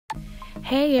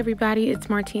Hey everybody, it's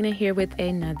Martina here with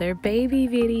another baby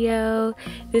video.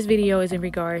 This video is in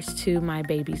regards to my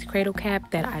baby's cradle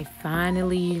cap that I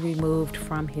finally removed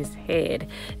from his head.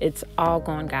 It's all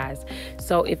gone, guys.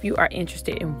 So if you are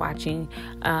interested in watching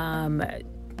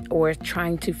or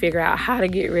trying to figure out how to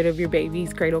get rid of your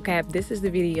baby's cradle cap, this is the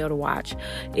video to watch.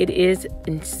 It is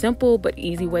a simple but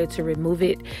easy way to remove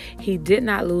it. He did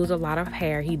not lose a lot of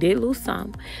hair. He did lose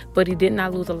some, but he did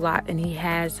not lose a lot, and he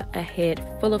has a head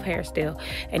full of hair still,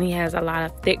 and he has a lot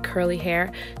of thick curly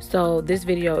hair. So this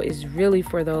video is really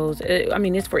for those,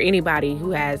 it's for anybody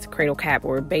who has cradle cap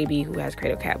or a baby who has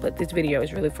cradle cap, but this video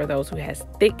is really for those who has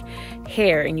thick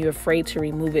hair and you're afraid to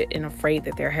remove it and afraid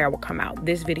that their hair will come out.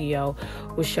 This video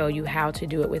will show you how to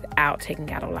do it without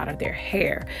taking out a lot of their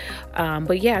hair.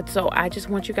 But yeah, so I just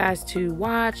want you guys to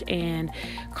watch and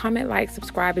comment, like,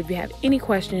 subscribe if you have any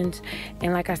questions.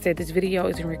 And like I said, this video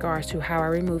is in regards to how I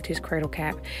removed his cradle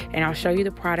cap, and I'll show you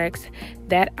the products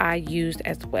that I used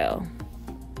as well.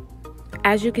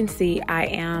 As you can see, I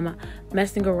am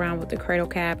messing around with the cradle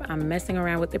cap. I'm messing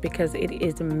around with it because it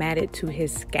is matted to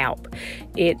his scalp.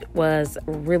 It was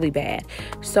really bad.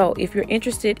 So if you're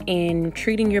interested in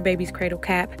treating your baby's cradle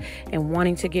cap and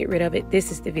wanting to get rid of it,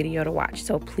 this is the video to watch.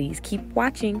 So please keep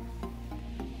watching.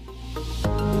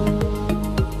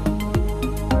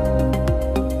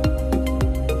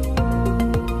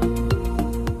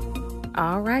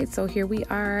 All right, so here we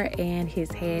are, and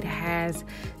his head has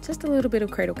just a little bit of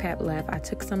cradle cap left. I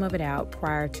took some of it out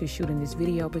prior to shooting this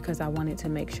video because I wanted to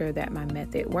make sure that my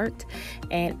method worked,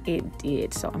 and it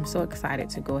did. So I'm so excited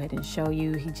to go ahead and show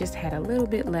you. He just had a little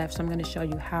bit left, so I'm going to show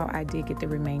you how I did get the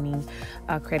remaining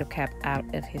cradle cap out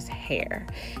of his hair.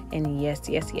 And yes,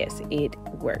 it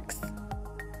works.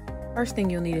 First thing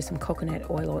you'll need is some coconut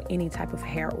oil or any type of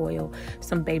hair oil,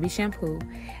 some baby shampoo,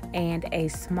 and a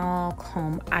small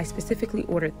comb. I specifically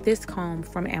ordered this comb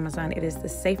from Amazon. It is the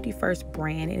Safety First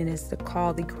brand, and it is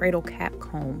called the Cradle Cap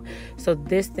comb. So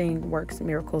this thing works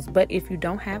miracles. But if you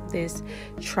don't have this,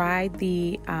 try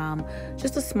the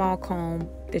just a small comb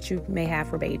that you may have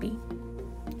for baby.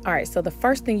 All right, so the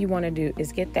first thing you want to do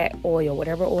is get that oil,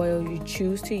 whatever oil you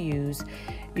choose to use.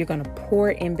 You're going to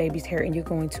pour it in baby's hair, and you're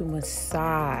going to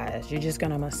massage. You're just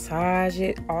going to massage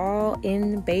it all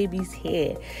in baby's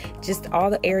head. Just all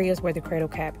the areas where the cradle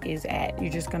cap is at.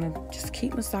 You're just going to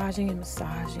keep massaging and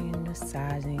massaging and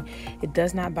massaging. It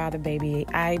does not bother baby.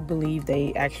 I believe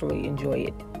they actually enjoy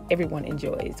it. Everyone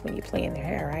enjoys when you play in their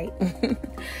hair, right?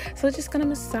 So just going to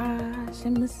massage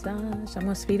and massage. I'm going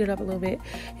to speed it up a little bit.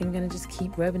 And you're going to just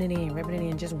keep rubbing it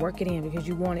in, just work it in, because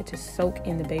you want it to soak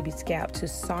in the baby's scalp to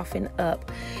soften up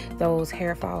those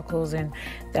hair follicles and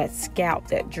that scalp,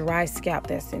 that dry scalp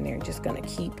that's in there. Just going to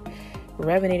keep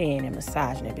rubbing it in and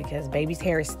massaging it because baby's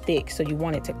hair is thick, so you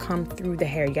want it to come through the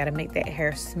hair. You got to make that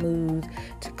hair smooth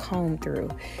to comb through.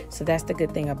 So that's the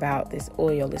good thing about this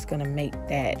oil. It's going to make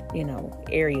that,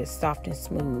 area soft and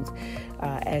smooth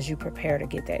as you prepare to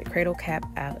get that cradle cap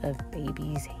out of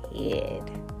baby's head.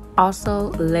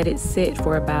 Also, let it sit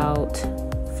for about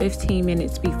 15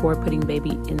 minutes before putting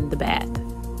baby in the bath.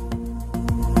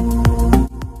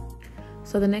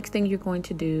 So the next thing you're going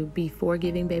to do before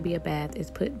giving baby a bath is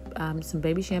put some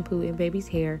baby shampoo in baby's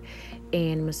hair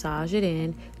and massage it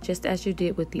in just as you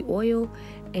did with the oil,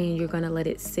 and you're going to let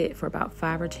it sit for about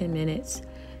 5 or 10 minutes.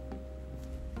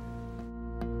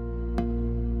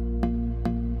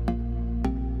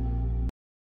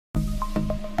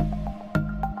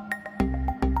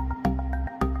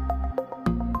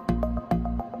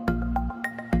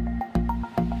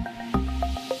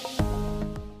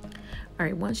 All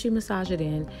right, once you massage it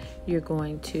in, you're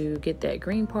going to get that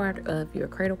green part of your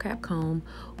cradle cap comb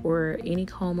or any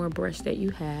comb or brush that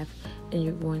you have, and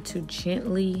you're going to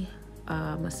gently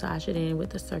massage it in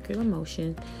with a circular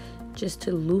motion just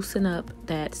to loosen up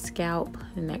that scalp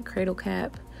and that cradle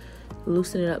cap.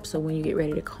 Loosen it up so when you get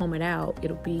ready to comb it out,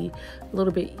 it'll be a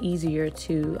little bit easier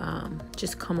to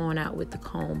just come on out with the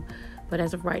comb. But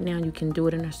as of right now, you can do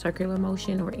it in a circular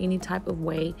motion or any type of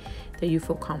way that you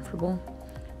feel comfortable.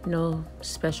 No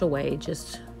special way,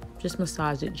 just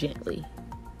massage it gently.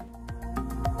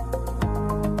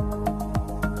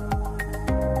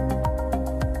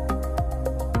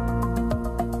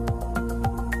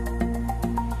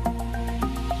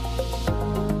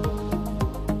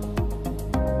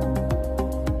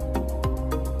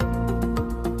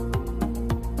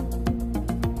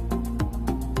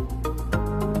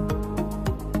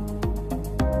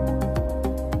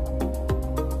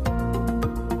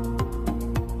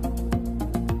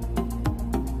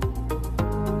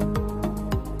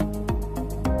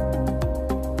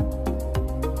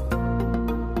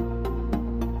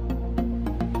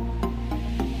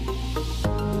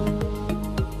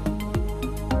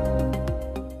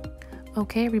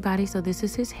 Okay, everybody, so this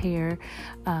is his hair,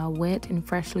 wet and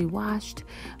freshly washed.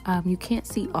 You can't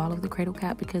see all of the Cradle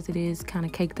Cap because it is kind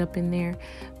of caked up in there,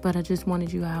 but I just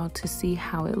wanted you all to see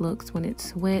how it looks when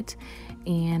it's wet,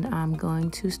 and I'm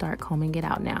going to start combing it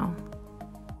out now.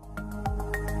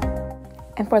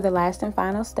 And for the last and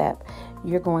final step,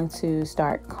 you're going to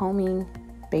start combing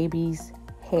baby's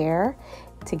hair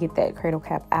to get that Cradle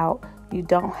Cap out. You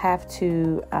don't have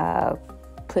to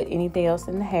put anything else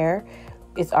in the hair.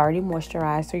 It's already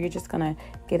moisturized, so you're just gonna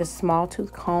get a small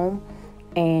tooth comb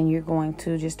and you're going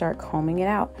to just start combing it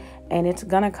out, and it's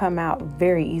gonna come out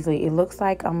very easily. It looks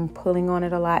like I'm pulling on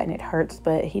it a lot and it hurts,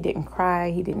 but he didn't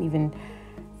cry, he didn't even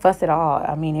fuss at all.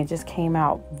 I mean, it just came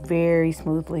out very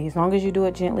smoothly. As long as you do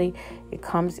it gently, it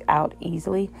comes out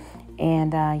easily,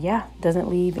 and yeah, doesn't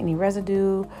leave any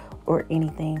residue or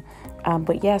anything.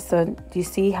 But yeah, so you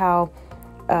see how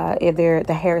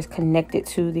the hair is connected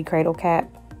to the Cradle Cap.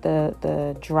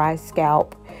 The dry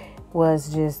scalp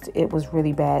was it was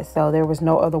really bad, so there was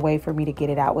no other way for me to get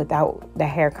it out without the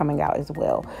hair coming out as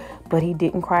well. But he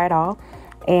didn't cry at all,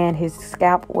 and his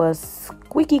scalp was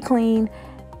squeaky clean.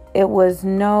 It was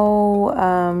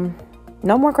no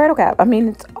more Cradle Cap. I mean,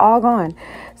 it's all gone.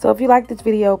 So if you like this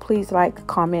video, please like,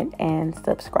 comment, and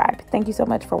subscribe. Thank you so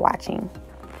much for watching.